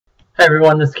Hi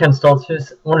everyone, this is Ken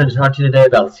Stoltzfus. I wanted to talk to you today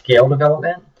about scale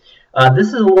development. This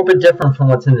is a little bit different from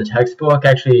what's in the textbook,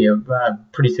 actually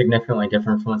pretty significantly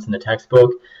different from what's in the textbook.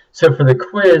 So for the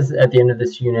quiz at the end of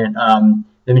this unit,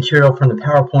 the material from the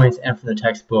PowerPoints and from the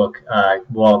textbook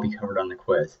will all be covered on the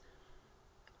quiz.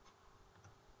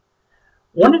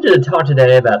 Wanted to talk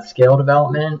today about scale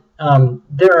development.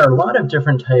 There are a lot of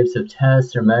different types of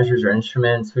tests or measures or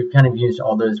instruments. We've kind of used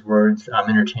all those words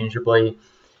interchangeably.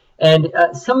 And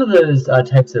some of those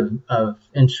types of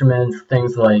instruments,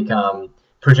 things like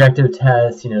projective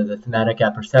tests, the thematic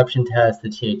apperception test,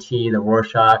 the TAT, the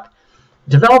Rorschach,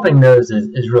 developing those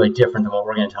is really different than what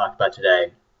we're going to talk about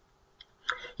today.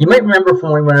 You might remember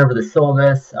from when we went over the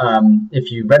syllabus, if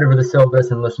you read over the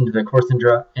syllabus and listened to the course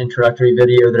introductory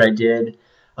video that I did,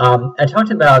 I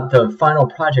talked about the final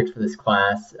project for this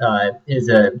class is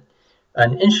an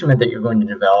instrument that you're going to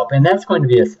develop, and that's going to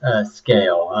be a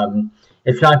scale.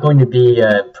 It's not going to be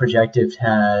a projective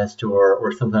test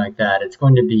or something like that. It's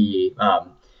going to be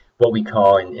what we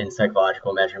call in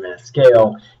psychological measurement a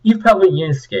scale. You've probably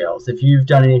used scales. If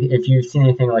you've seen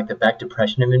anything like the Beck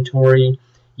Depression Inventory,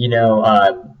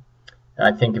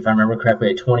 I think if I remember correctly,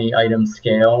 a 20-item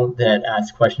scale that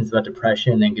asks questions about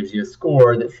depression and then gives you a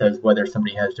score that says whether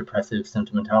somebody has depressive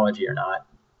symptomatology or not.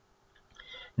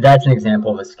 That's an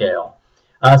example of a scale.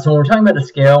 So when we're talking about a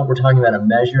scale, we're talking about a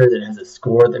measure that has a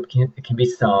score that can be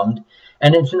summed,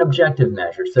 and it's an objective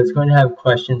measure. So it's going to have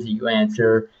questions that you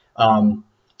answer, and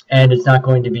it's not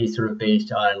going to be sort of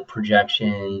based on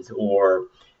projections or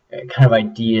kind of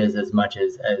ideas as much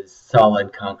as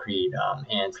solid, concrete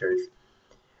answers.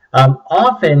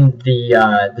 Often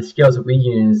the scales that we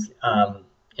use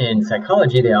in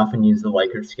psychology, they often use the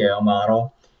Likert scale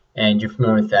model. And you're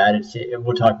familiar with that.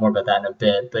 We'll talk more about that in a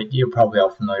bit, but you're probably all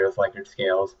familiar with Likert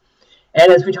scales.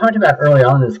 And as we talked about early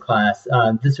on in this class,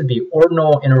 this would be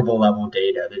ordinal interval level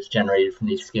data that's generated from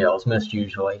these scales, most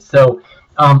usually. So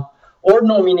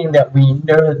ordinal meaning that we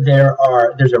know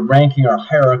that there's a ranking or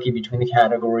hierarchy between the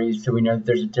categories, so we know that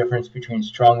there's a difference between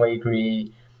strongly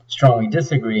agree, strongly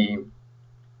disagree,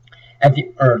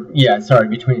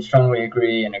 between strongly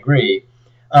agree and agree.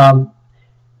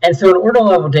 And so in ordinal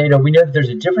level data, we know that there's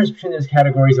a difference between those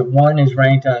categories, that one is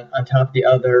ranked on top of the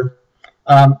other.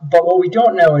 But what we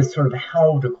don't know is sort of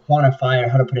how to quantify or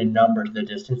how to put a number to the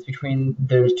distance between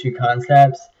those two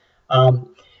concepts.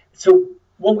 So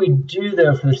what we do,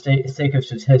 though, for the sake of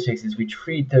statistics is we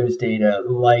treat those data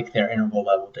like they're interval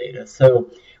level data. So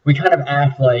we kind of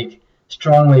act like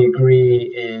strongly agree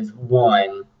is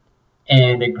 1,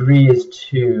 and agree is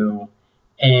 2,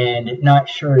 and not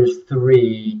sure is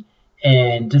 3,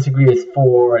 and disagree is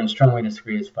 4, and strongly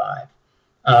disagree is 5.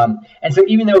 And so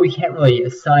even though we can't really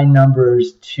assign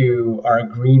numbers to our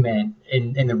agreement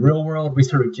in the real world, we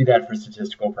sort of do that for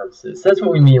statistical purposes. So that's what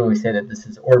we mean when we say that this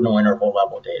is ordinal interval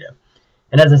level data.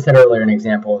 And as I said earlier, an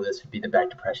example of this would be the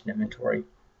Beck Depression Inventory.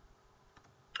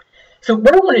 So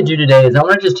what I want to do today is I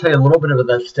want to just tell you a little bit about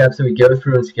the steps that we go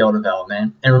through in scale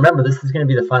development. And remember, this is going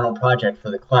to be the final project for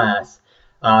the class.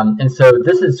 And so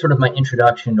this is sort of my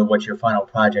introduction to what your final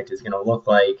project is going to look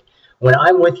like. When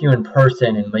I'm with you in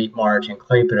person in late March in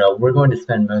Claypito, we're going to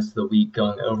spend most of the week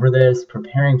going over this,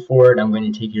 preparing for it. I'm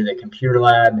going to take you to the computer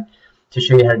lab to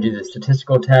show you how to do the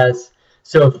statistical tests.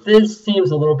 So if this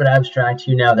seems a little bit abstract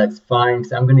to you now, that's fine,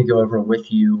 because I'm going to go over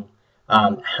with you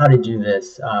how to do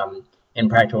this in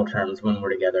practical terms when we're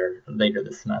together later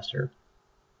this semester.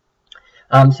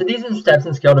 So these are the steps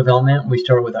in scale development. We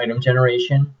start with item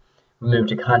generation. We move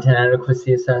to content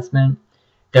adequacy assessment.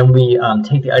 Then we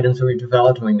take the items that we've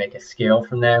developed and we make a scale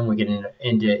from them. We get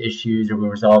into issues, or we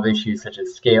resolve issues such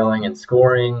as scaling and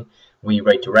scoring. We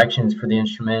write directions for the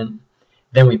instrument.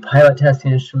 Then we pilot test the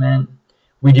instrument.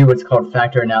 We do what's called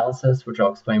factor analysis, which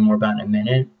I'll explain more about in a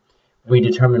minute. We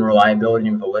determine reliability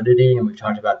and validity, and we've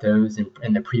talked about those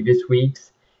in the previous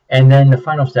weeks. And then the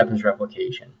final step is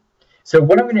replication. So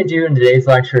what I'm going to do in today's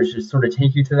lecture is just sort of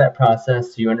take you through that process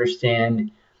so you understand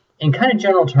in kind of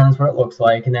general terms what it looks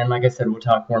like, and then, like I said, we'll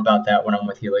talk more about that when I'm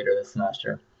with you later this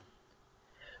semester.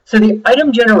 So the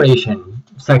item generation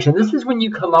section, this is when you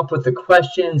come up with the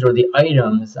questions or the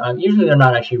items. Usually they're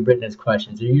not actually written as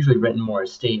questions. They're usually written more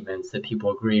as statements that people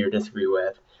agree or disagree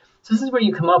with. So this is where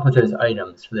you come up with those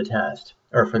items for the test,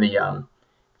 or for the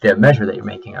measure that you're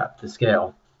making up, the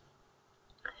scale.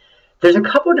 There's a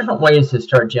couple of different ways to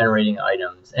start generating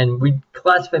items, and we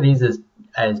classify these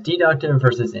as deductive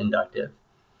versus inductive.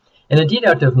 In a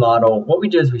deductive model, what we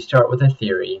do is we start with a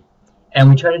theory, and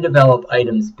we try to develop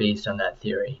items based on that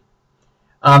theory.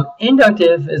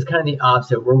 Inductive is kind of the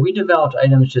opposite, where we developed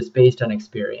items just based on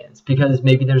experience, because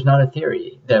maybe there's not a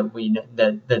theory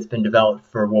that's been developed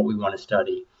for what we want to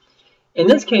study. In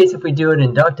this case, if we do it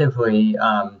inductively,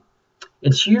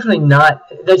 that's usually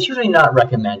not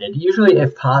recommended. Usually,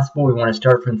 if possible, we want to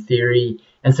start from theory,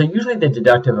 and so usually the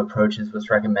deductive approach is what's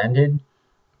recommended.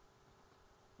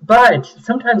 But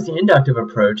sometimes the inductive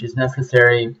approach is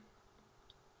necessary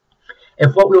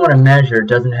if what we want to measure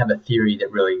doesn't have a theory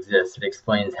that really exists that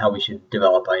explains how we should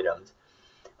develop items.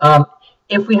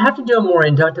 If we have to do a more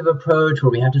inductive approach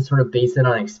where we have to sort of base it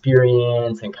on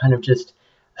experience and kind of just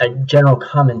a general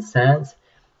common sense,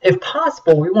 if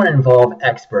possible, we want to involve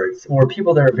experts or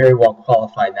people that are very well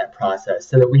qualified in that process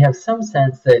so that we have some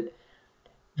sense that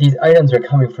these items are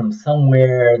coming from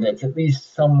somewhere that's at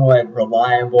least somewhat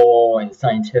reliable and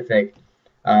scientific.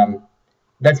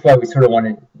 That's why we sort of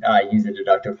want to use a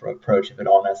deductive approach if at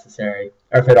all necessary,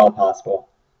 or if at all possible.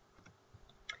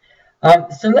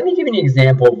 So let me give you an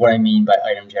example of what I mean by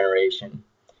item generation.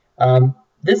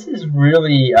 This is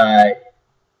really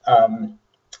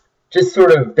just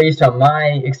sort of based on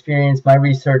my experience, my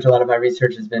research. A lot of my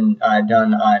research has been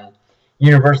done on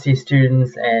university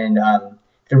students, and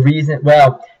the reason,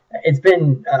 well, it's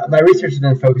been, my research has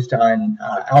been focused on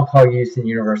alcohol use in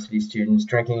university students,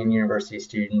 drinking in university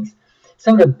students.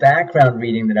 Some of the background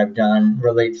reading that I've done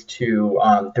relates to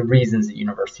the reasons that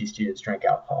university students drink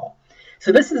alcohol.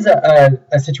 So this is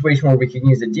a situation where we can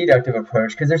use a deductive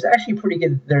approach because there's actually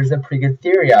there's a pretty good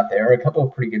theory out there, or a couple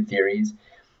of pretty good theories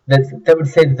that would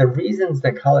say that the reasons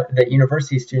that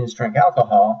university students drink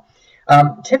alcohol,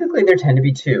 typically there tend to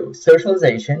be two.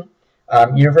 Socialization.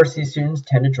 University students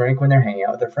tend to drink when they're hanging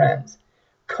out with their friends.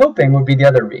 Coping would be the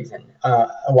other reason.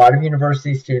 A lot of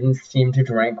university students seem to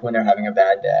drink when they're having a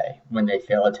bad day, when they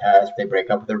fail a test, they break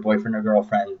up with their boyfriend or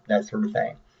girlfriend, that sort of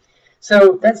thing.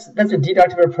 So that's a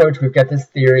deductive approach. We've got this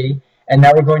theory, and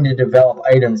now we're going to develop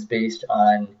items based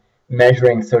on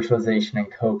measuring socialization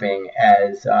and coping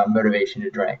as motivation to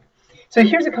drink. So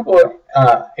here's a couple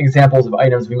of examples of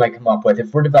items we might come up with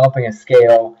if we're developing a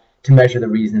scale to measure the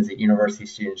reasons that university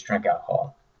students drink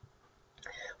alcohol.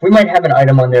 We might have an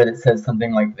item on there that says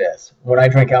something like this. When I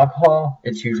drink alcohol,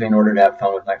 it's usually in order to have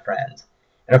fun with my friends.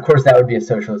 And of course, that would be a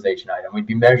socialization item. We'd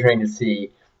be measuring to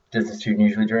see, does the student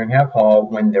usually drink alcohol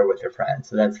when they're with their friends?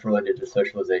 So that's related to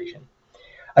socialization.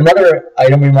 Another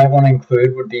item we might want to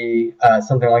include would be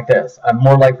something like this. I'm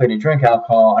more likely to drink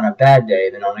alcohol on a bad day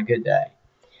than on a good day.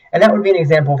 And that would be an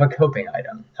example of a coping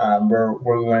item, where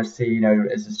we want to see,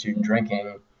 is the student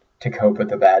drinking to cope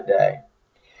with a bad day?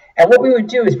 And what we would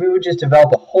do is we would just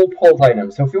develop a whole pool of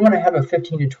items. So if we want to have a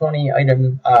 15 to 20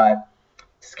 item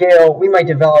scale, we might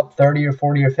develop 30 or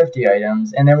 40 or 50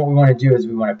 items. And then what we want to do is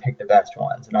we want to pick the best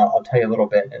ones. And I'll tell you a little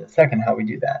bit in a second how we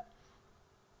do that.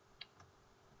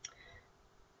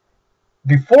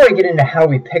 Before I get into how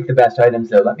we pick the best items,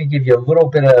 though, let me give you a little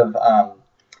bit of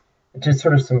just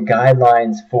sort of some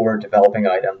guidelines for developing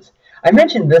items. I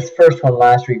mentioned this first one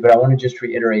last week, but I want to just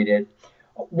reiterate it.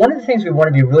 One of the things we want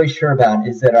to be really sure about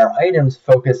is that our items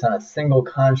focus on a single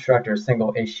construct or a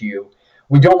single issue.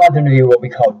 We don't want them to be what we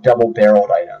call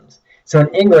double-barreled items. So in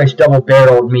English,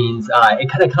 double-barreled means it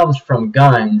kind of comes from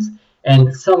guns,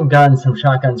 and some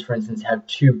shotguns, for instance, have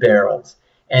two barrels.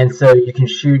 And so you can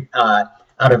shoot out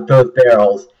of both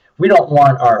barrels. We don't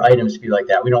want our items to be like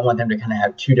that. We don't want them to kind of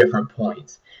have two different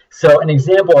points. So an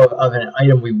example of an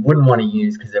item we wouldn't want to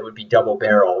use because it would be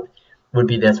double-barreled would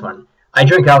be this one. I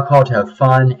drink alcohol to have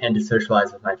fun and to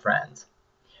socialize with my friends.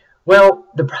 Well,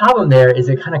 the problem there is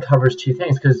it kind of covers two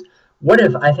things, because what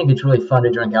if I think it's really fun to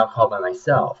drink alcohol by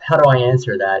myself? How do I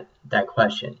answer that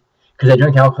question? Because I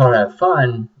drink alcohol to have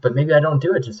fun, but maybe I don't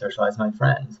do it to socialize with my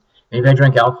friends. Maybe I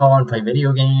drink alcohol and play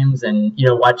video games and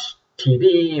watch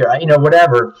TV or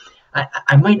whatever.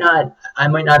 I might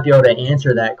not be able to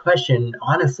answer that question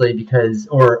honestly because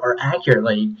or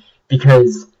accurately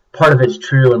because part of it's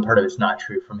true and part of it's not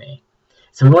true for me.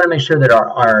 So we want to make sure that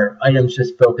our items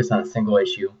just focus on a single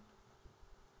issue.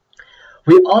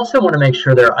 We also want to make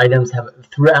sure that our items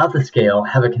throughout the scale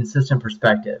have a consistent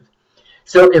perspective.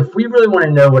 So if we really want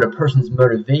to know what a person's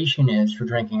motivation is for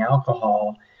drinking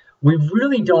alcohol, we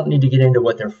really don't need to get into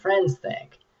what their friends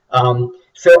think.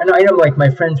 So an item like my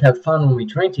friends have fun when we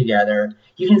drink together,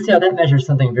 you can see how that measures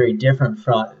something very different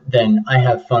than I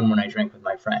have fun when I drink with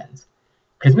my friends.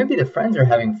 Because maybe the friends are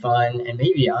having fun and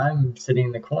maybe I'm sitting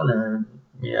in the corner,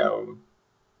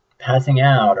 passing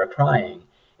out or crying.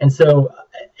 And so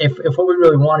if what we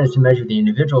really want is to measure the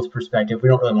individual's perspective, we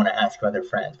don't really want to ask about their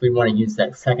friends. We want to use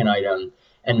that second item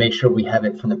and make sure we have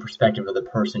it from the perspective of the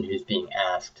person who's being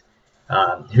asked,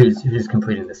 who's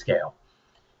completing the scale.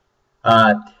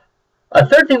 A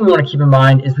third thing we want to keep in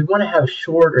mind is we want to have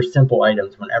short or simple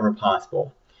items whenever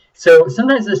possible. So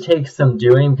sometimes this takes some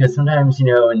doing, because sometimes,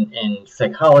 in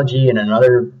psychology and in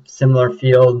other similar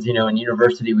fields, in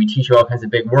university, we teach you all kinds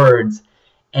of big words,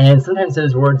 and sometimes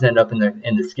those words end up in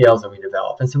the scales that we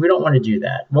develop. And so we don't want to do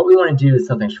that. What we want to do is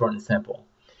something short and simple.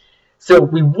 So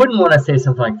we wouldn't want to say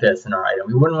something like this in our item.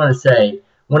 We wouldn't want to say,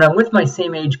 when I'm with my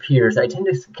same age peers, I tend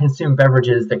to consume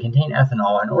beverages that contain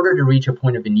ethanol in order to reach a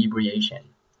point of inebriation,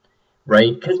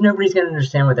 right? Because nobody's going to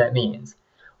understand what that means.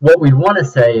 What we'd want to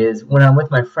say is, when I'm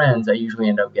with my friends, I usually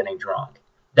end up getting drunk.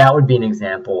 That would be an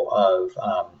example of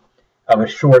a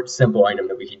short, simple item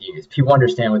that we could use. People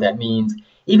understand what that means.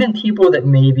 Even people that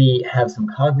maybe have some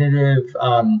cognitive,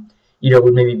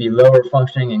 would maybe be lower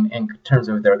functioning in terms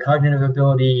of their cognitive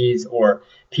abilities, or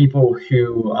people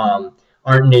who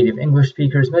aren't native English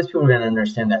speakers, most people are going to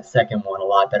understand that second one a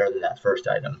lot better than that first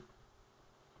item.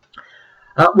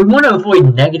 We want to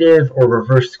avoid negative or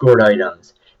reverse scored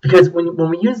items, because when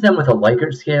we use them with a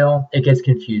Likert scale, it gets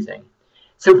confusing.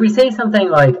 So if we say something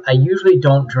like, I usually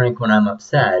don't drink when I'm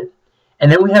upset,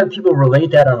 and then we have people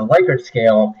relate that on a Likert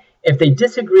scale, if they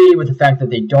disagree with the fact that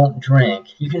they don't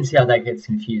drink, you can see how that gets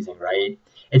confusing, right?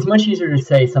 It's much easier to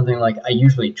say something like, I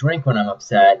usually drink when I'm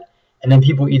upset, and then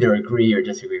people either agree or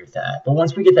disagree with that. But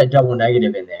once we get that double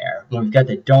negative in there, when we've got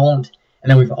the don't, and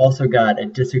then we've also got a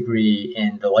disagree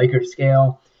in the Likert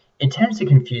scale, it tends to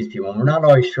confuse people, and we're not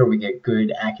always sure we get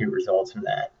good, accurate results from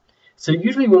that. So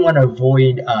usually we want to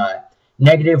avoid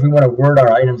negative. We want to word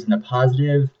our items in the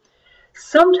positive.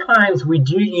 Sometimes we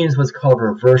do use what's called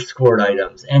reverse scored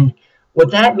items, and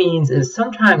what that means is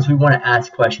sometimes we want to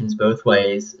ask questions both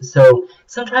ways. So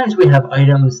sometimes we have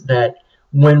items that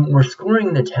when we're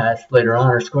scoring the test later on,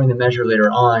 or scoring the measure later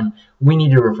on, we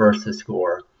need to reverse the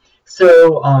score.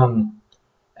 So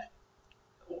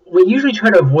we usually try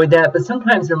to avoid that, but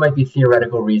sometimes there might be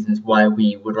theoretical reasons why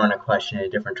we would run a question in a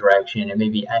different direction, and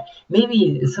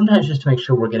maybe sometimes just to make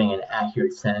sure we're getting an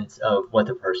accurate sense of what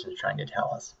the person is trying to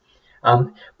tell us.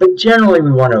 But generally,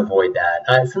 we want to avoid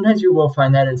that. Sometimes you will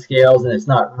find that in scales, and it's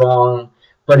not wrong,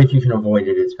 but if you can avoid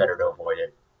it, it's better to avoid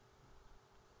it.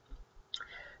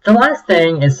 The last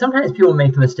thing is, sometimes people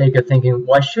make the mistake of thinking,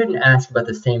 well, I shouldn't ask about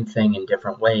the same thing in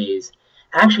different ways.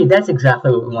 Actually, that's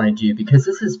exactly what we want to do, because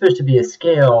this is supposed to be a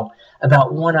scale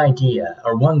about one idea,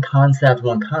 or one concept,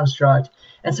 one construct.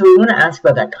 And so we want to ask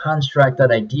about that construct,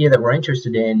 that idea that we're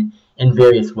interested in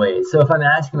various ways. So if I'm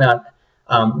asking about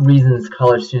reasons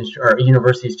college students or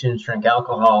university students drink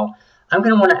alcohol, I'm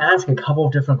going to want to ask a couple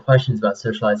of different questions about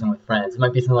socializing with friends. It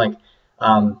might be something like,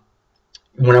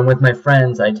 when I'm with my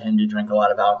friends, I tend to drink a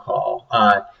lot of alcohol.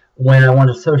 When I want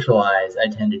to socialize, I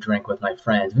tend to drink with my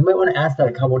friends. We might want to ask that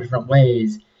a couple of different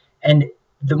ways, and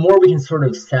the more we can sort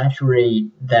of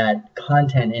saturate that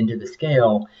content into the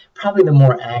scale, probably the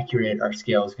more accurate our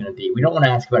scale is going to be. We don't want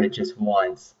to ask about it just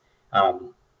once.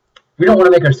 We don't want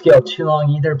to make our scale too long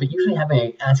either, but usually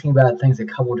asking about things a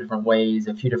couple different ways,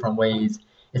 a few different ways,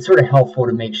 it's sort of helpful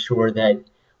to make sure that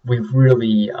we've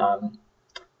really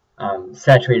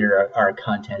saturated our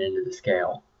content into the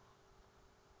scale.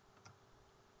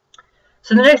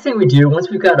 So the next thing we do,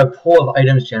 once we've got a pool of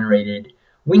items generated,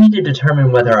 we need to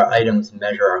determine whether our items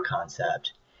measure our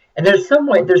concept. And there's some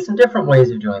different ways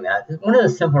of doing that. One of the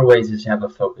simpler ways is to have a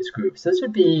focus group. So this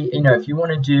would be, if you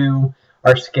want to do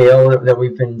our scale that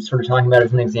we've been sort of talking about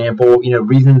as an example,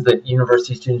 reasons that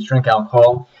university students drink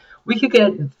alcohol, we could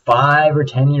get 5 or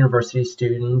 10 university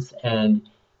students and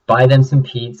buy them some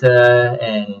pizza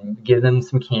and give them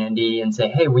some candy and say,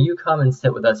 hey, will you come and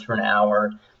sit with us for an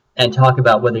hour and talk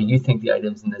about whether you think the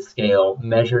items in this scale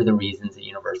measure the reasons that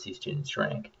university students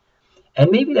drink.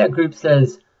 And maybe that group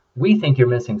says, we think you're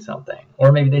missing something.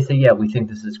 Or maybe they say, yeah, we think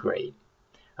this is great.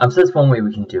 So that's one way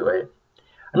we can do it.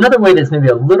 Another way that's maybe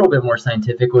a little bit more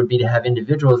scientific would be to have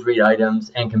individuals read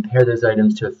items and compare those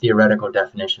items to a theoretical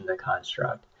definition of the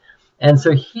construct. And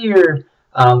so here,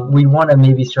 we want to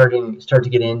maybe start to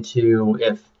get into,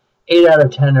 if 8 out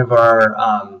of 10 of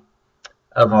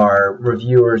our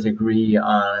reviewers agree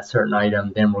on a certain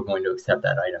item, then we're going to accept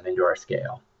that item into our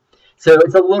scale. So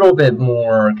it's a little bit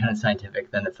more kind of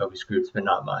scientific than the focus groups, but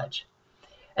not much.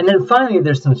 And then finally,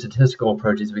 there's some statistical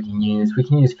approaches we can use. We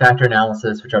can use factor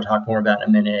analysis, which I'll talk more about in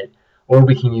a minute, or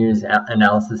we can use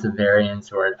analysis of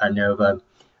variance or ANOVA.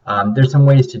 There's some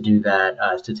ways to do that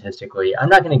statistically. I'm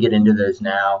not going to get into those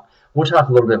now. We'll talk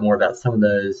a little bit more about some of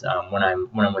those when I'm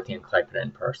with you in Collected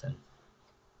in person.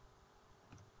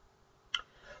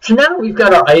 So now we've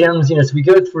got our items, so we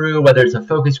go through whether it's a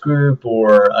focus group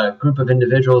or a group of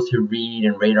individuals who read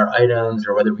and rate our items,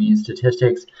 or whether we use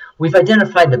statistics. We've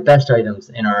identified the best items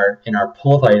in our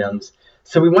pool of items,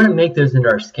 so we want to make those into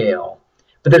our scale.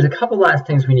 But there's a couple last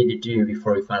things we need to do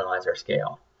before we finalize our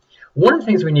scale. One of the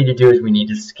things we need to do is we need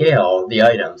to scale the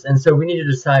items. And so we need to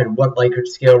decide what Likert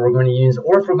scale we're going to use,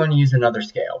 or if we're going to use another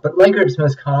scale. But Likert is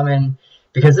most common.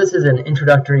 Because this is an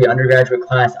introductory undergraduate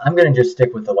class, I'm going to just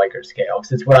stick with the Likert scale,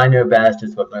 because it's what I know best,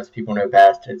 it's what most people know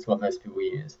best, it's what most people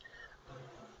use.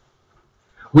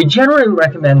 We generally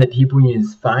recommend that people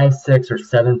use 5, 6, or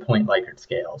 7-point Likert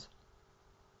scales.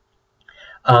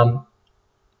 An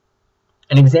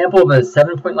example of a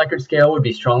 7-point Likert scale would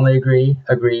be strongly agree,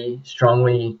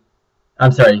 strongly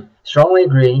agree,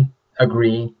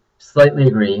 slightly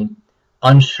agree,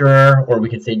 unsure, or we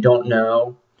could say don't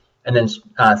know, and then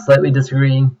slightly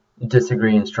disagree,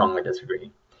 disagree, and strongly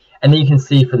disagree. And then you can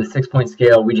see for the 6-point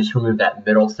scale, we just remove that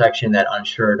middle section, that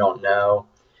unsure, don't know.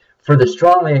 For the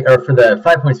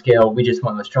 5-point scale, we just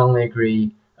went with strongly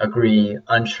agree,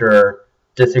 unsure,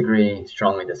 disagree,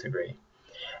 strongly disagree.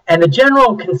 And the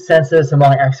general consensus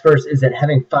among experts is that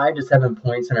having 5 to 7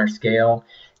 points on our scale,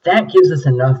 that gives us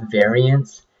enough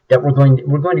variance that we're going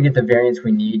to get the variance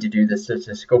we need to do the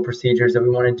statistical procedures that we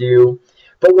want to do.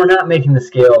 But we're not making the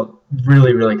scale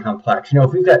really, really complex.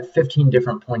 If we've got 15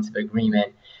 different points of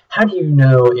agreement, how do you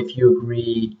know if you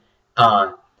agree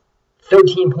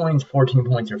 13 points, 14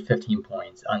 points, or 15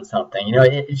 points on something?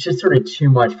 It's just sort of too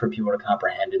much for people to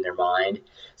comprehend in their mind.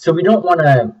 So we want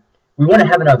to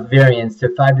have enough variance. So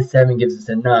 5 to 7 gives us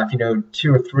enough.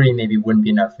 2 or 3 maybe wouldn't be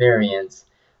enough variance.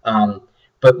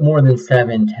 But more than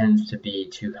 7 tends to be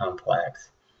too complex.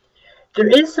 There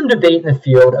is some debate in the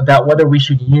field about whether we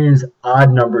should use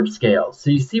odd-numbered scales. So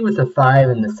you see with the 5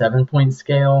 and the 7-point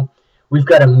scale, we've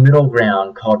got a middle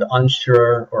ground called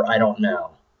unsure or I don't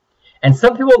know. And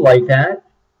some people like that.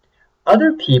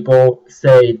 Other people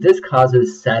say this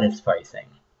causes satisficing.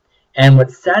 And what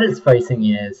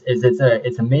satisficing is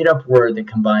it's a made-up word that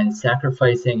combines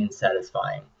sacrificing and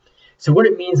satisfying. So what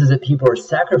it means is that people are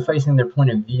sacrificing their point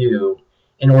of view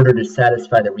in order to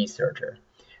satisfy the researcher.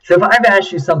 So if I've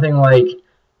asked you something like,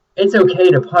 it's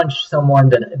okay to punch someone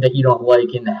that you don't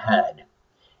like in the head,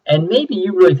 and maybe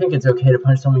you really think it's okay to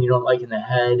punch someone you don't like in the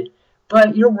head,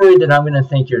 but you're worried that I'm going to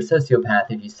think you're a sociopath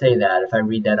if you say that, if I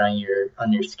read that on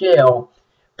your scale,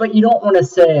 but you don't want to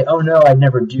say, oh no, I'd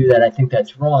never do that, I think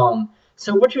that's wrong.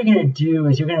 So what you're going to do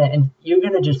is you're going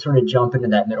to just sort of jump into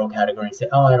that middle category and say,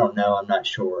 oh, I don't know, I'm not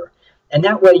sure. And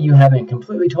that way you haven't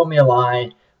completely told me a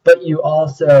lie, but you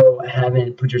also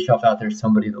haven't put yourself out there as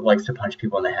somebody that likes to punch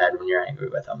people in the head when you're angry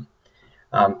with them.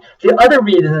 The other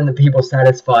reason that people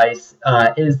satisfice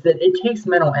is that it takes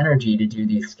mental energy to do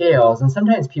these scales, and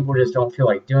sometimes people just don't feel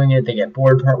like doing it. They get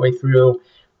bored partway through,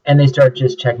 and they start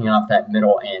just checking off that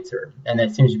middle answer, and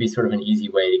that seems to be sort of an easy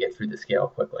way to get through the scale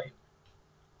quickly.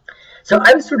 So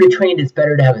I was sort of trained it's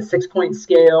better to have a 6-point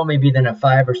scale maybe than a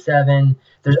 5 or 7.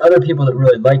 There's other people that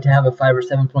really like to have a 5 or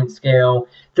 7-point scale.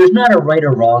 There's not a right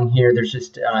or wrong here. There's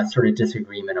just sort of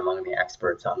disagreement among the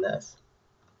experts on this.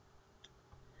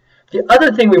 The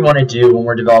other thing we want to do when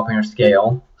we're developing our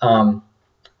scale,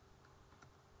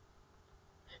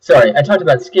 sorry, I talked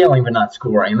about scaling but not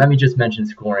scoring. Let me just mention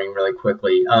scoring really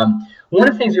quickly. One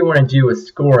of the things we want to do with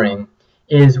scoring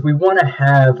is we want to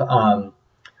have,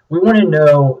 we want to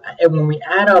know, when we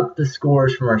add up the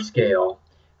scores from our scale,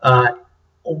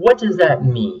 what does that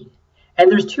mean? And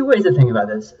there's two ways to think about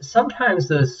this. Sometimes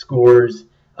those scores,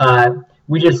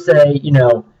 we just say,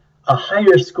 a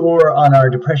higher score on our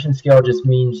depression scale just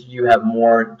means you have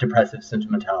more depressive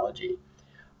symptomatology.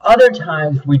 Other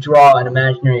times we draw an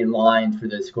imaginary line through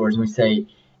those scores and we say,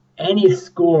 any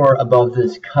score above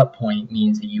this cut point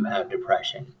means that you have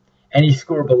depression. Any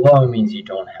score below means you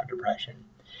don't have depression.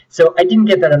 So I didn't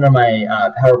get that under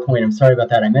my PowerPoint. I'm sorry about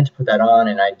that. I meant to put that on,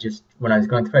 and when I was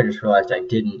going through, I just realized I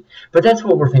didn't. But that's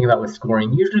what we're thinking about with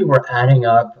scoring. Usually, we're adding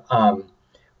up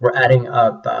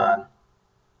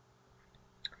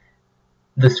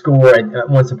the score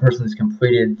once a person's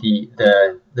completed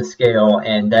the scale,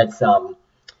 and that's sort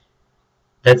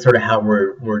of how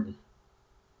we're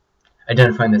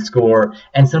identifying the score.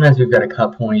 And sometimes we've got a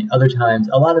cut point. Other times,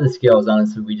 a lot of the scales,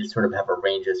 honestly, we just sort of have a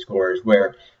range of scores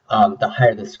where the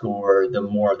higher the score, the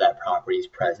more of that property is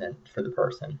present for the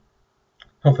person.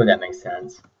 Hopefully that makes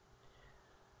sense.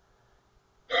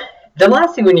 The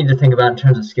last thing we need to think about in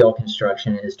terms of scale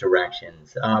construction is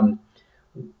directions.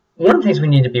 One of the things we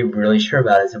need to be really sure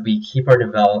about is that we keep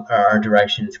our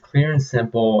directions clear and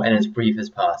simple and as brief as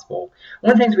possible.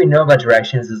 One of the things we know about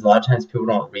directions is a lot of times people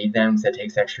don't read them because that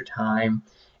takes extra time.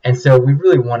 And so we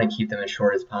really want to keep them as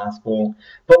short as possible.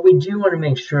 But we do want to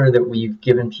make sure that we've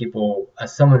given people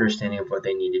some understanding of what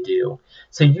they need to do.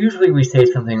 So usually we say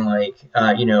something like,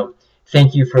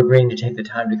 thank you for agreeing to take the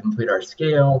time to complete our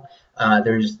scale.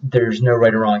 There's no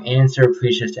right or wrong answer.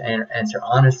 Please just answer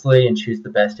honestly and choose the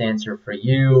best answer for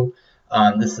you.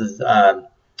 This is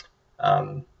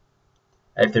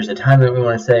if there's a time limit we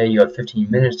want to say, you have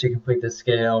 15 minutes to complete the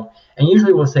scale. And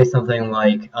usually we'll say something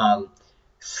like,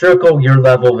 circle your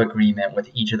level of agreement with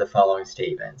each of the following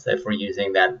statements if we're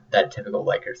using that typical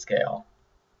Likert scale.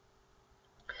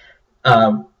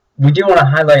 We do want to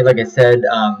highlight, like I said,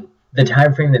 the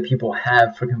time frame that people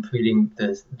have for completing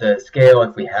the scale,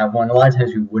 if we have one. A lot of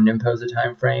times we wouldn't impose a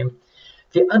time frame.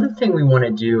 The other thing we want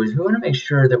to do is we want to make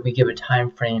sure that we give a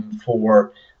time frame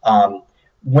for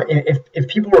if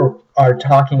people are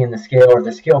talking in the scale, or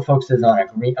the scale focuses on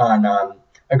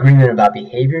agreement about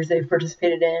behaviors they've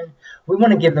participated in, we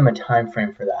want to give them a time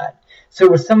frame for that. So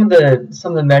with some of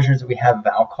the measures that we have of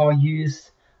alcohol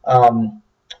use,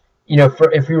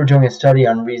 if we were doing a study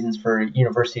on reasons for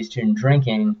university student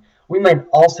drinking, we might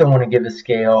also want to give a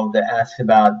scale that asks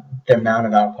about the amount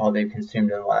of alcohol they've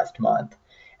consumed in the last month.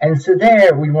 And so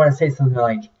there, we want to say something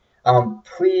like,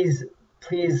 please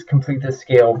complete the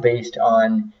scale based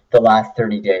on the last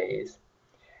 30 days.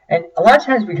 And a lot of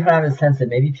times we kind of have a sense that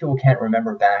maybe people can't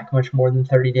remember back much more than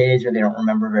 30 days, or they don't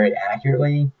remember very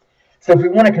accurately. So if we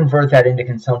want to convert that into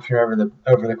consumption over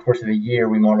the course of a year,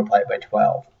 we multiply it by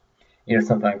 12.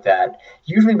 Something like that.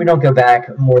 Usually we don't go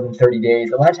back more than 30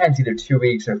 days. A lot of times either 2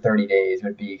 weeks or 30 days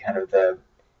would be kind of the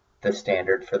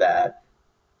standard for that.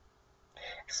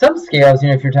 Some scales,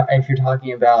 if you're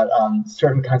talking about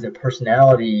certain kinds of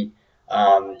personality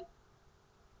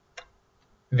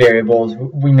variables,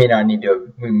 we may not need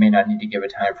to give a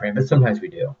time frame, but sometimes we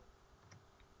do.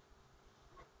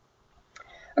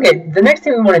 Okay, the next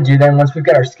thing we want to do then, once we've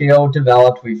got our scale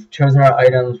developed, we've chosen our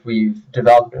items, we've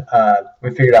developed, we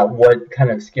figured out what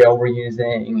kind of scale we're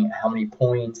using, how many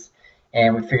points,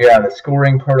 and we figured out a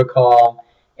scoring protocol,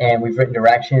 and we've written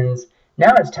directions.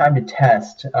 Now it's time to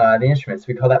test the instruments.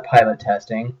 We call that pilot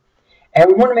testing. And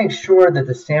we want to make sure that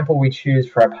the sample we choose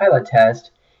for our pilot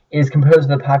test is composed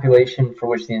of the population for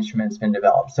which the instrument's been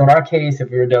developed. So in our case, if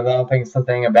we were developing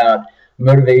something about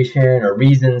motivation or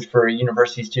reasons for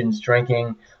university students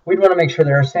drinking, we'd want to make sure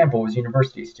that our sample was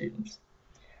university students.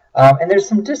 And there's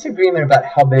some disagreement about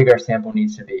how big our sample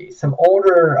needs to be. Some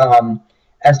older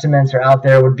estimates are out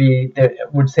there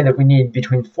would say that we need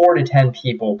between 4 to 10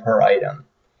 people per item.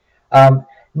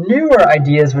 Newer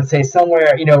ideas would say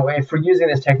somewhere, if we're using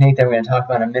this technique that I'm going to talk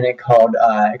about in a minute called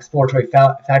exploratory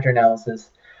factor analysis,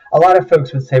 a lot of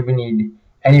folks would say we need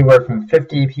anywhere from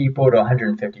 50 people to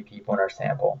 150 people in our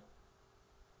sample.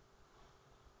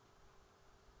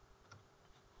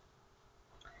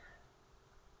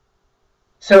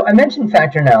 So I mentioned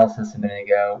factor analysis a minute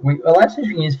ago. A lot of times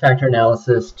we can use factor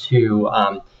analysis to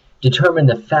determine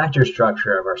the factor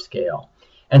structure of our scale.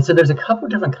 And so there's a couple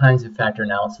different kinds of factor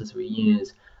analysis we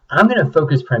use. I'm going to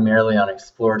focus primarily on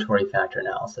exploratory factor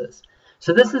analysis.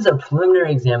 So this is a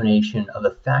preliminary examination of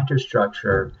the factor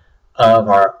structure of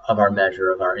our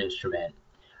measure, of our instrument.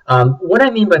 What I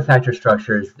mean by factor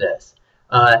structure is this.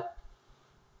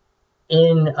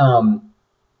 In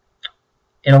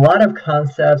a lot of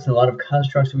concepts and a lot of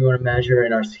constructs we want to measure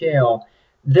in our scale,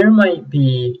 there might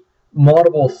be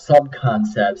multiple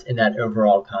sub-concepts in that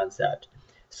overall concept.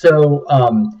 So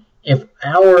if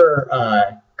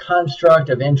our construct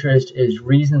of interest is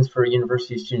reasons for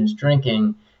university students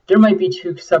drinking, there might be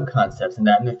 2 sub-concepts in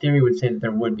that, and the theory would say that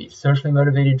there would be socially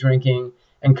motivated drinking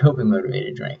and coping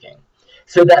motivated drinking.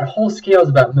 So that whole scale is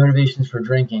about motivations for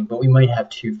drinking, but we might have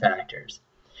 2 factors.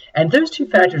 And those 2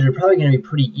 factors are probably going to be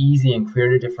pretty easy and clear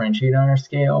to differentiate on our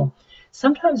scale.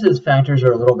 Sometimes those factors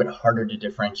are a little bit harder to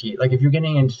differentiate. Like if you're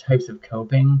getting into types of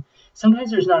coping,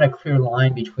 sometimes there's not a clear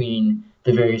line between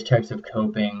the various types of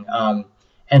coping.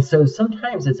 And so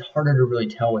sometimes it's harder to really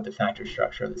tell what the factor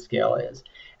structure of the scale is.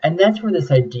 And that's where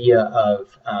this idea of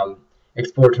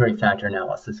exploratory factor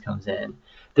analysis comes in.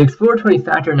 The exploratory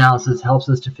factor analysis helps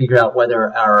us to figure out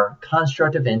whether our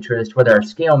construct of interest, whether our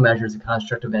scale measures a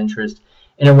construct of interest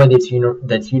in a way that's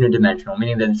unidimensional,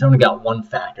 meaning that it's only got one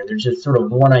factor. There's just sort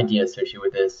of one idea associated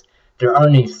with this. There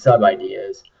aren't any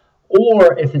sub-ideas.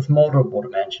 Or if it's multiple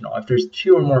dimensional, if there's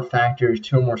 2 or more factors,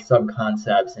 2 or more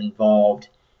sub-concepts involved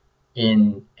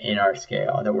in our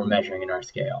scale, that we're measuring in our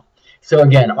scale. So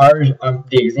again,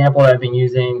 the example that I've been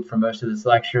using for most of this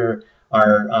lecture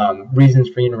are reasons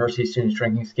for university students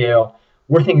drinking scale.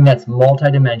 We're thinking that's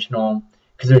multidimensional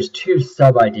because there's 2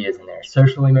 sub-ideas in there: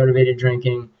 socially motivated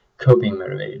drinking, coping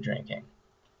motivated drinking.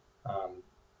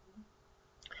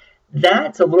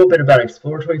 That's a little bit about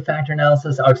exploratory factor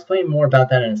analysis. I'll explain more about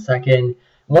that in a second.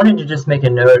 Wanted to just make a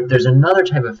note, there's another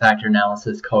type of factor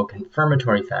analysis called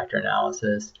confirmatory factor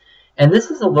analysis. And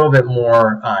this is a little bit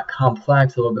more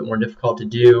complex, a little bit more difficult to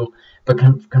do, but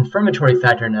confirmatory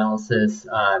factor analysis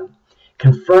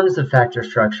confirms the factor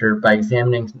structure by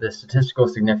examining the statistical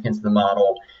significance of the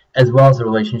model, as well as the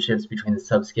relationships between the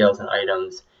subscales and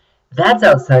items. That's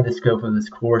outside the scope of this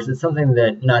course. It's something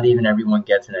that not even everyone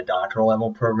gets in a doctoral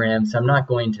level program, so I'm not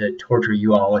going to torture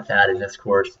you all with that in this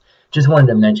course. Just wanted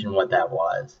to mention what that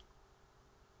was.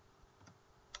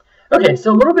 Okay,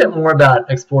 so a little bit more about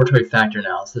exploratory factor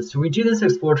analysis. So we do this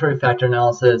exploratory factor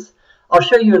analysis. I'll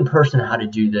show you in person how to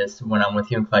do this when I'm with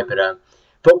you in Klaipeda.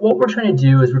 But what we're trying to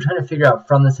do is we're trying to figure out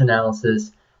from this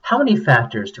analysis, how many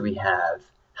factors do we have?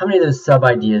 How many of those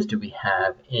sub-ideas do we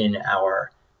have in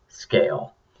our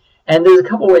scale? And there's a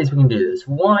couple ways we can do this.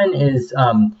 One is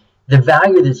the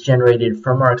value that's generated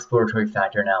from our exploratory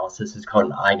factor analysis is called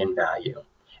an eigenvalue.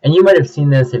 And you might have seen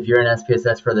this if you're in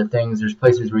SPSS for other things. There's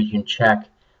places where you can check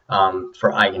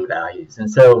for eigenvalues. And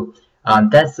so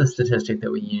that's the statistic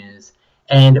that we use.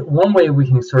 And one way we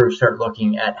can sort of start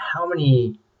looking at how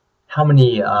many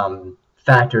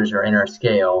factors are in our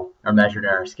scale, are measured in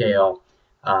our scale.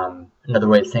 Another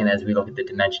way of saying that is we look at the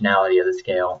dimensionality of the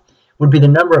scale, would be the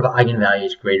number of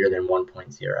eigenvalues greater than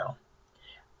 1.0.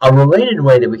 A related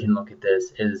way that we can look at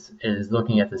this is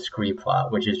looking at the scree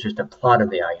plot, which is just a plot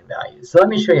of the eigenvalues. So let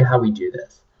me show you how we do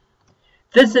this.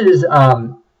 This is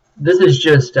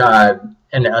just a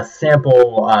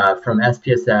sample from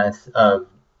SPSS of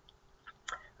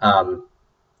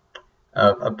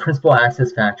principal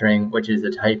axis factoring, which is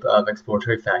a type of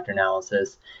exploratory factor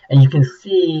analysis. And you can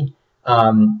see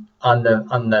on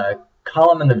the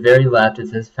column on the very left it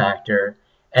says factor,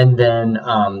 and then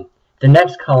the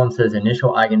next column says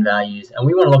initial eigenvalues, and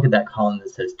we want to look at that column that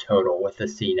says total with the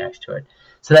C next to it.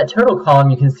 So that total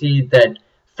column, you can see that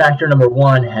factor number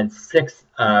 1 had a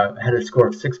score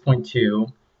of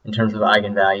 6.2 in terms of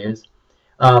eigenvalues.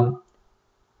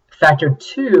 Factor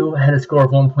 2 had a score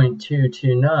of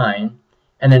 1.229,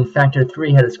 and then factor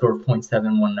 3 had a score of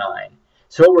 0.719.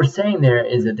 So what we're saying there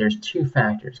is that there's 2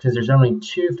 factors, because there's only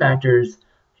 2 factors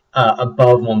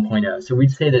above 1.0. So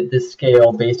we'd say that this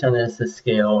scale, based on this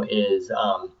scale is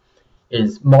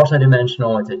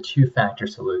multidimensional. It's a 2-factor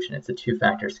solution. It's a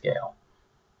 2-factor scale.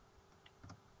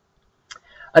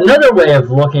 Another way of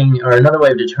looking, or another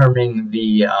way of determining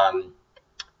the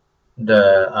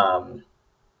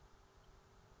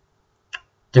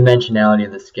dimensionality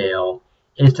of the scale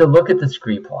is to look at the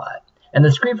scree plot. And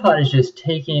the scree plot is just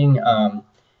taking the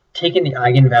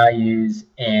eigenvalues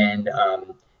and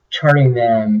charting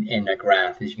them in a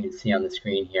graph, as you can see on the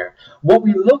screen here. What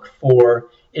we look for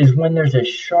is when there's a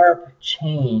sharp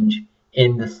change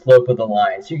in the slope of the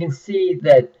line. So you can see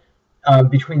that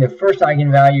between the first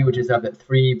eigenvalue, which is up at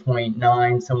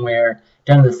 3.9 somewhere,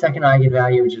 down to the second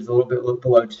eigenvalue, which is a little bit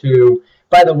below 2.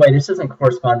 By the way, this doesn't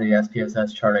correspond to the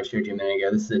SPSS chart I showed you a minute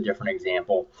ago. This is a different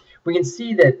example. We can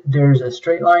see that there's a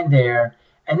straight line there,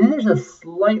 and then there's a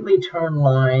slightly turned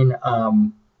line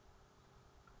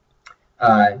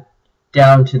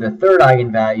down to the third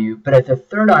eigenvalue, but at the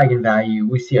third eigenvalue,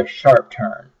 we see a sharp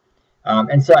turn.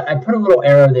 And so I put a little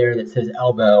arrow there that says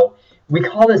elbow. We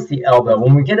call this the elbow.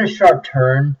 When we get a sharp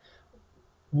turn,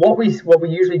 what we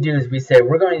usually do is we say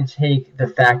we're going to take the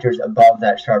factors above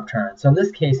that sharp turn. So in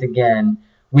this case, again,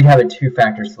 we'd have a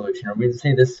 2-factor solution, or we'd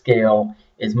say this scale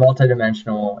is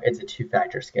multidimensional. It's a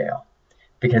 2-factor scale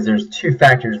because there's 2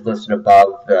 factors listed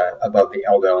above the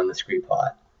elbow in the scree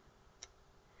plot.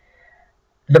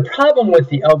 The problem with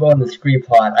the elbow and the scree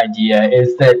plot idea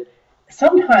is that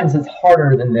sometimes it's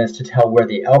harder than this to tell where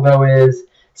the elbow is.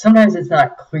 Sometimes it's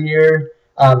not clear.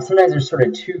 Sometimes there's sort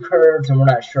of 2 curves and we're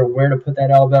not sure where to put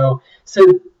that elbow. So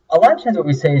a lot of times what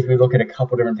we say is we look at a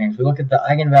couple different things. We look at the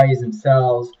eigenvalues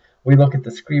themselves, we look at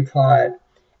the scree plot,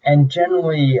 and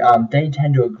generally they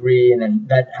tend to agree, and then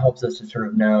that helps us to sort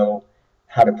of know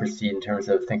how to proceed in terms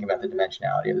of thinking about the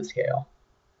dimensionality of the scale.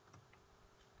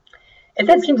 If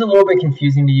that seems a little bit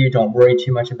confusing to you, don't worry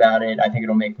too much about it. I think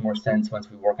it'll make more sense once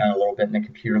we work on it a little bit in the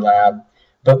computer lab,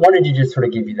 but wanted to just sort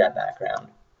of give you that background.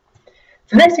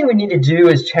 The next thing we need to do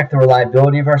is check the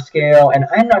reliability of our scale, and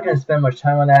I'm not going to spend much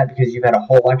time on that because you've had a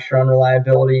whole lecture on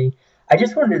reliability. I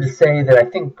just wanted to say that I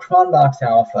think Cronbach's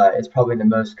alpha is probably the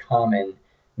most common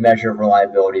measure of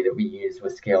reliability that we use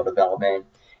with scale development.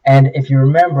 And if you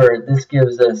remember, this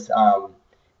gives us a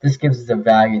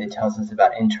value that tells us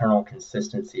about internal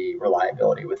consistency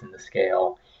reliability within the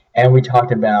scale. And we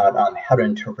talked about how to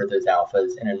interpret those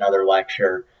alphas in another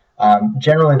lecture.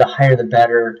 Generally, the higher the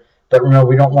better. But remember,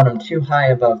 we don't want them too high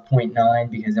above 0.9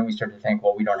 because then we start to think,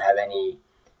 well, we don't have any,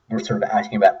 we're sort of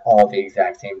asking about all the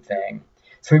exact same thing.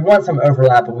 So we want some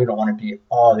overlap, but we don't want to be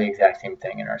all the exact same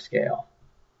thing in our scale.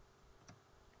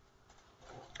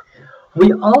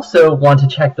 We also want to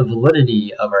check the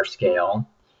validity of our scale.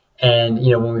 And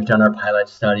when we've done our pilot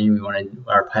study,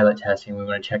 our pilot testing, we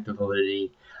want to check the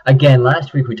validity. Again,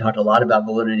 last week we talked a lot about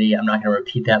validity. I'm not going to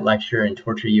repeat that lecture and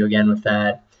torture you again with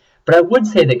that. But I would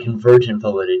say that convergent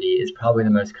validity is probably the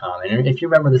most common. And if you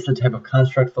remember, this is a type of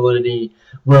construct validity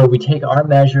where we take our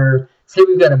measure. Say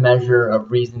we've got a measure of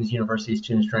reasons university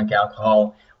students drink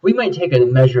alcohol. We might take a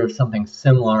measure of something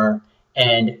similar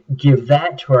and give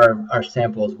that to our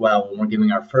sample as well. When we're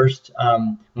giving our first,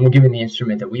 when we're giving the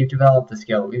instrument that we've developed, the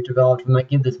scale that we've developed, we might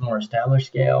give this more established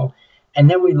scale. And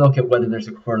then we look at whether there's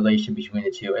a correlation between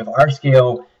the two. If our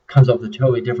scale comes up with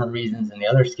totally different reasons than the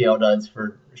other scale does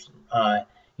for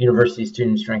university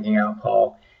students drinking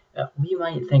alcohol, we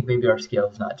might think maybe our scale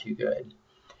is not too good.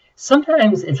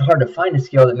 Sometimes it's hard to find a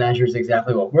scale that measures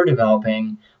exactly what we're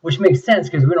developing, which makes sense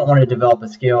because we don't want to develop a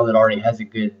scale that already has a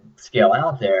good scale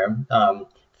out there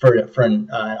for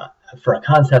a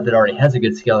concept that already has a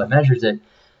good scale that measures it.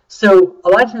 So a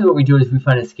lot of times what we do is we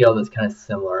find a scale that's kind of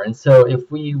similar. And so if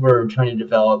we were trying to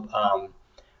develop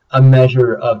a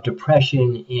measure of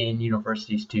depression in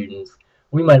university students,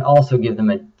 we might also give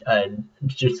them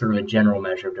just sort of a general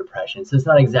measure of depression. So it's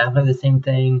not exactly the same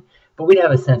thing, but we'd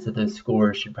have a sense that those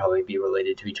scores should probably be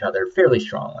related to each other fairly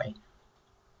strongly.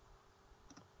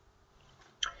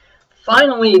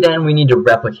 Finally, then, we need to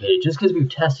replicate. Just because we've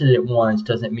tested it once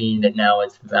doesn't mean that now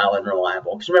it's valid and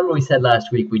reliable. Because remember we said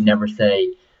last week we'd never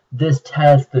say, this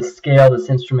test, this scale, this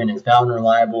instrument is valid and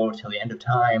reliable until the end of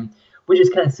time. We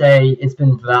just kind of say it's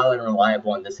been valid and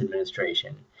reliable in this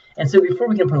administration. And so before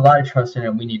we can put a lot of trust in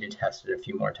it, we need to test it a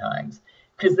few more times.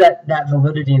 Because that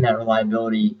validity and that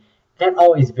reliability, that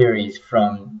always varies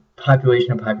from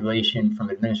population to population, from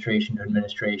administration to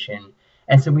administration.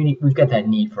 And so we've got that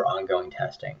need for ongoing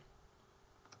testing.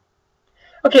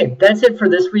 Okay, that's it for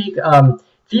this week.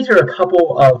 These are a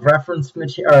couple of reference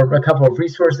material, or a couple of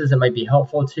resources that might be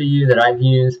helpful to you that I've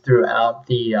used throughout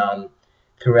the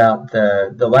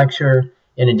lecture,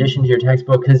 in addition to your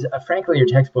textbook, because frankly, your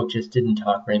textbook just didn't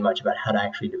talk very much about how to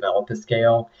actually develop a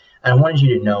scale. And I wanted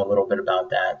you to know a little bit about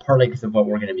that, partly because of what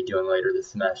we're going to be doing later this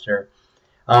semester.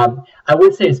 I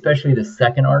would say especially the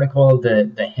second article,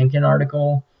 the Hinken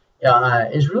article,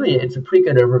 it's a pretty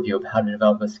good overview of how to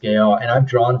develop a scale, and I've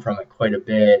drawn from it quite a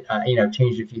bit. I've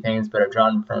changed a few things, but I've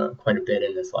drawn from it quite a bit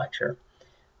in this lecture.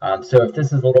 So if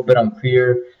this is a little bit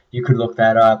unclear, you could look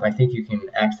that up. I think you can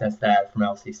access that from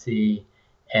LCC,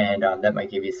 and that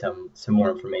might give you some more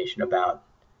information about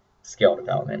scale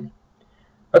development.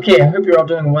 Okay, I hope you're all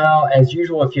doing well. As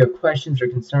usual, if you have questions or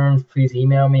concerns, please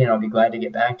email me, and I'll be glad to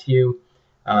get back to you.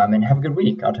 And have a good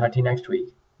week. I'll talk to you next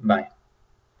week. Bye.